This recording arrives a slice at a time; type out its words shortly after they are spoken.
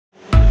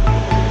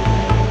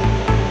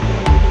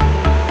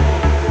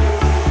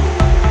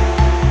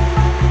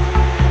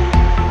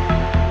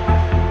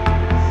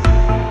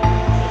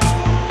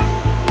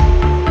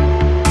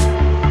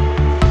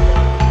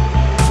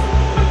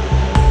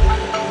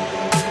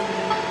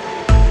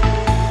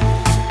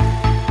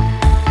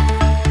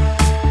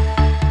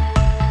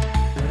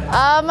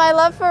My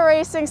love for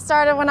racing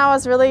started when I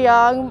was really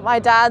young. My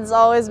dad's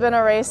always been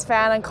a race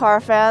fan and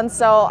car fan,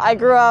 so I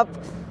grew up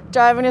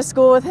driving to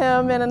school with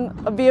him in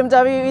a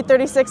BMW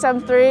E36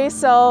 M3,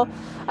 so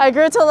I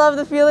grew to love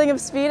the feeling of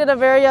speed at a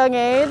very young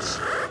age.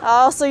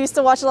 I also used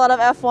to watch a lot of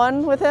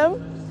F1 with him.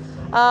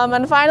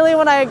 And finally,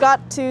 when I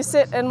got to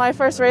sit in my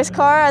first race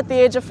car at the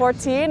age of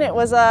 14, it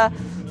was a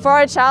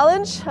Ferrari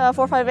Challenge, a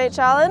 458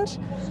 Challenge.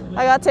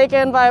 I got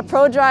taken by a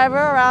pro driver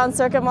around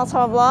Circuit Mont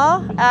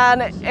Tremblant,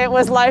 and it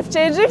was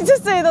life-changing to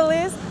say the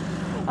least.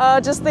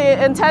 Just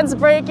the intense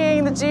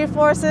braking, the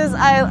G-forces,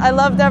 I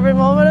loved every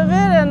moment of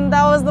it, and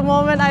that was the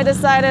moment I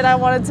decided I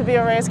wanted to be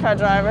a race car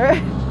driver.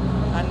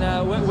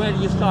 And where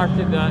you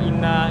started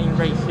in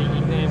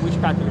racing, in which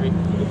category?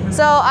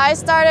 So I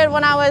started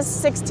when I was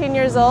 16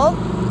 years old.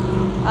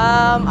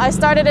 I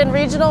started in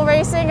regional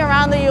racing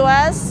around the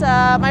US.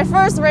 My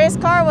first race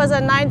car was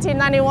a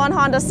 1991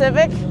 Honda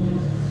Civic,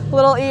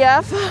 little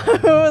EF.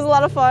 It was a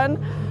lot of fun.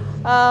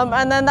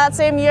 And then that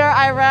same year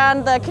I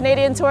ran the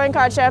Canadian Touring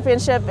Car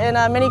Championship in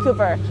a Mini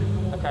Cooper.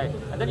 Okay,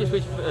 and then you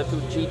switched to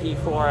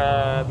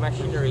GT4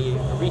 machinery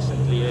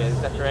recently, is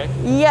that correct?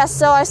 Yes,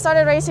 so I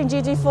started racing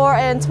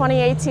GT4 in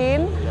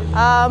 2018,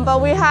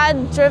 but we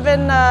had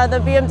driven the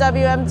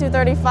BMW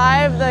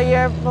M235 the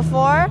year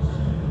before.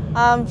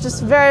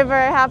 Just very,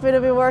 very happy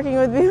to be working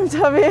with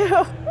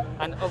BMW.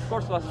 And of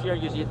course, last year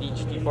you did the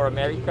GT4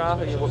 America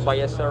by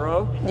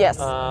SRO. Yes.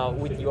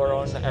 With your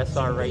own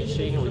SR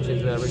Racing, which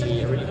is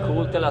really, really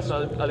cool. Tell us a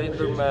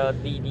little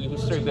bit the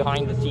history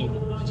behind the team.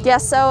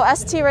 Yes, so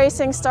ST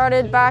Racing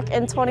started back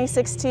in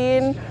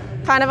 2016,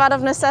 kind of out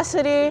of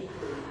necessity.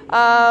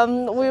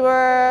 We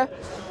were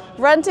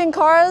renting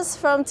cars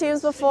from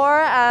teams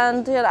before,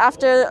 and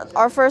after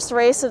our first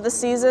race of the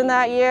season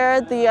that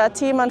year, the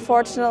team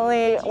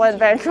unfortunately went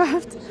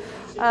bankrupt.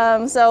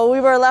 So we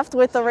were left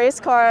with the race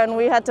car and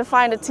we had to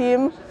find a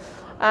team.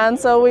 And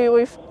so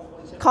we've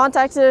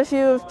contacted a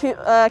few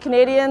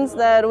Canadians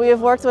that we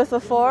have worked with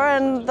before,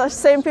 and the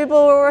same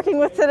people we're working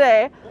with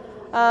today.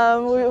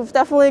 We've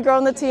definitely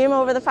grown the team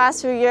over the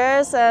past few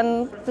years,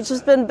 and we've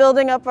just been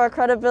building up our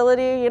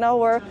credibility. You know,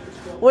 we're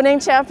winning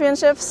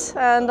championships,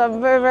 and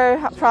I'm very, very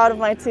proud of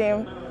my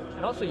team.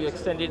 And also you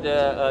extended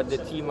the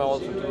team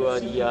also to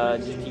the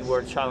GT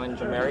World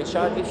Challenge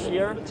America this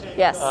year.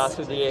 Yes.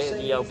 So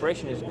the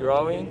operation is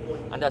growing,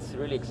 and that's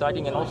really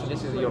exciting. And also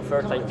this is your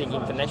first, I think,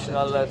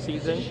 international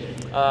season.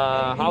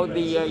 How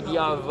the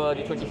idea of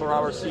the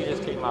 24-hour series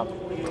came up?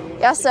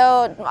 Yeah,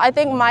 so I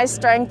think my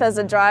strength as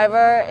a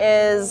driver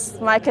is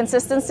my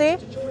consistency.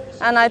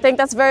 And I think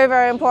that's very,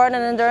 very important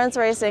in endurance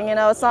racing. You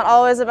know, it's not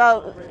always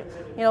about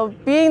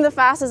being the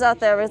fastest out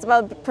there. It's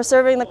about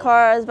preserving the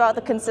car, it's about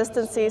the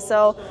consistency.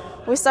 So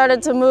we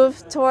started to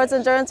move towards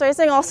endurance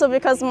racing, also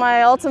because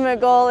my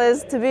ultimate goal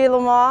is to be Le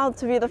Mans,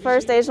 to be the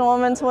first Asian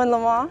woman to win Le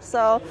Mans.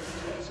 So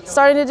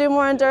starting to do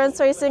more endurance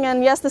racing,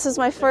 and yes, this is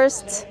my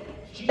first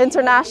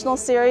international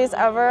series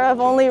ever. I've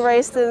only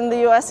raced in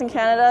the US and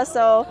Canada,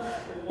 so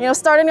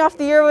starting off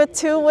the year with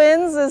 2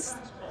 wins is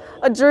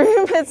a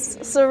dream. It's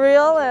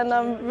surreal, and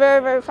I'm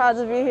very, very proud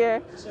to be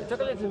here. Talk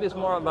a little bit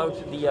more about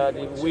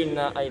the win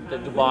at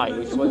Dubai,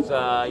 which was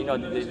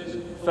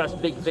the first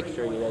big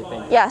victory, I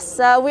think. Yes,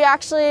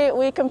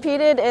 we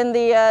competed in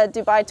the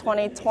Dubai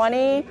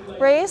 2020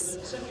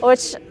 race,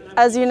 which,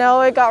 as you know,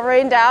 it got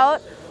rained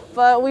out.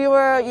 But we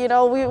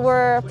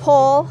were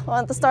pole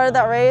at the start of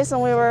that race,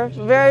 and we were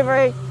very,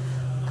 very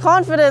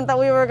confident that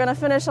we were going to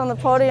finish on the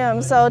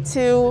podium. So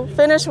to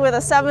finish with a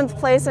 7th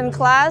place in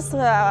class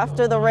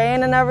after the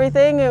rain and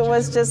everything, it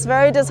was just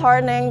very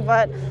disheartening.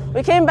 But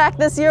we came back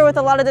this year with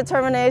a lot of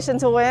determination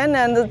to win,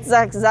 and that's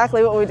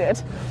exactly what we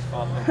did.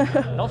 Awesome.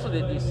 And also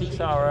the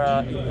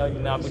 6-hour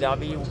in Abu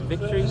Dhabi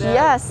victory there.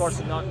 Yes. Of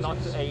course, not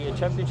a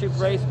championship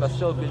race, but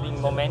still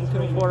building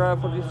momentum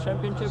for this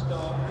championship.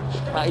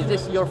 Is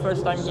this your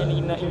first time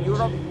in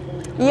Europe?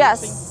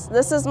 Yes,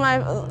 this is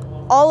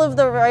all of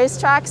the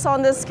racetracks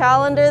on this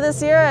calendar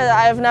this year.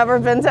 I've never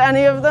been to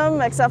any of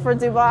them except for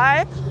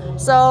Dubai.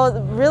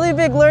 So really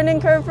big learning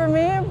curve for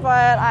me,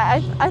 but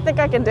I think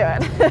I can do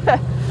it.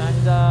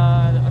 And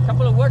a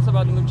couple of words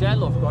about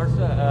Mugello, of course.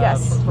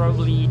 Yes.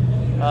 Probably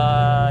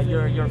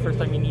your first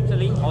time in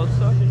Italy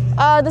also?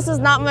 This is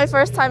not my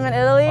first time in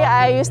Italy. Okay.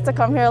 I used to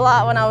come here a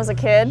lot when I was a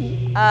kid.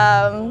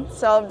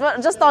 So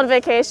just on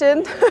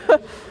vacation.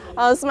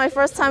 This is my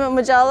first time at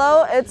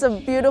Mugello. It's a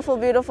beautiful,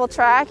 beautiful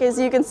track. As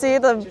you can see,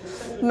 the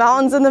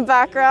mountains in the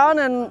background,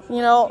 and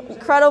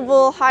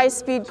incredible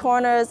high-speed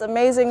corners,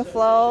 amazing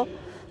flow.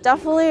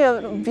 Definitely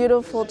a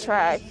beautiful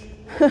track.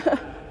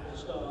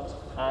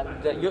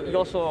 And you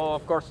also,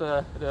 of course,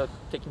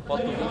 taking pole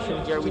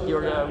position here with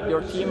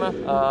your team.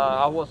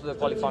 How was the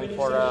qualifying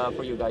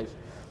for you guys?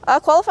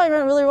 Qualifying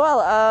went really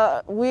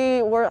well.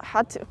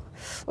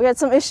 We had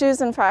some issues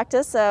in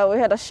practice. We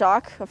had a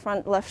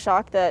front left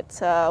shock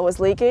that was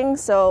leaking,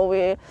 so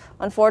we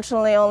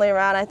unfortunately only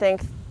ran, I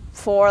think,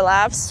 4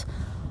 laps.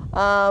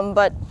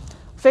 But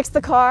fixed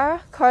the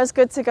car. Car's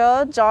good to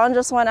go. John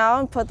just went out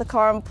and put the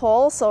car on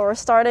pole, so we're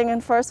starting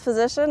in first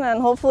position and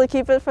hopefully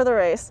keep it for the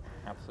race.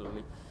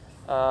 Absolutely.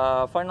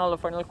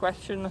 Final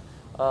question.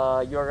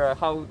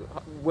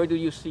 Where do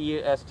you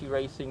see ST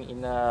Racing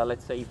in,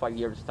 let's say, 5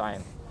 years'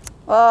 time?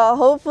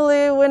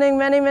 Hopefully winning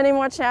many, many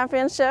more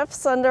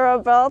championships under our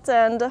belt,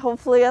 and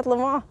hopefully at Le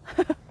Mans.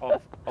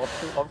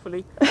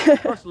 Hopefully.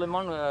 Of course, Le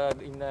Mans,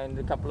 in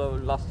the couple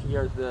of last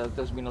years,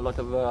 there's been a lot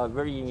of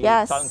very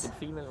talented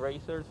female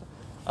racers.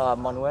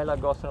 Manuela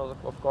Gosson,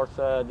 of course,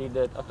 did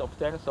a top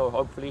 10, so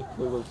hopefully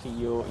we will see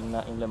you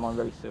in Le Mans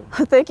very soon.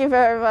 Thank you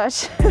very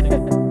much.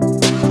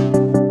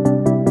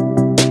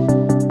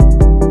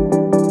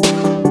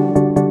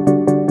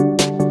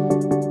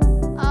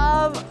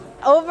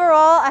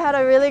 Overall, I had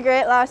a really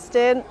great last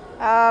stint.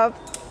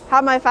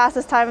 Had my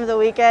fastest time of the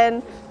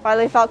weekend.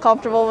 Finally felt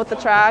comfortable with the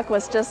track.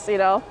 Was just,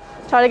 trying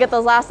to get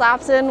those last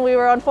laps in. We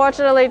were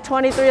unfortunately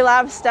 23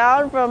 laps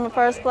down from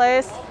first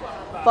place,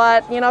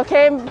 but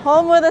came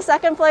home with a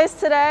second place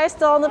today.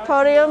 Still on the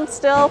podium,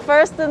 still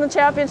first in the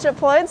championship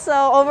points.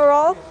 So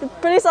overall,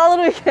 pretty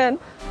solid weekend.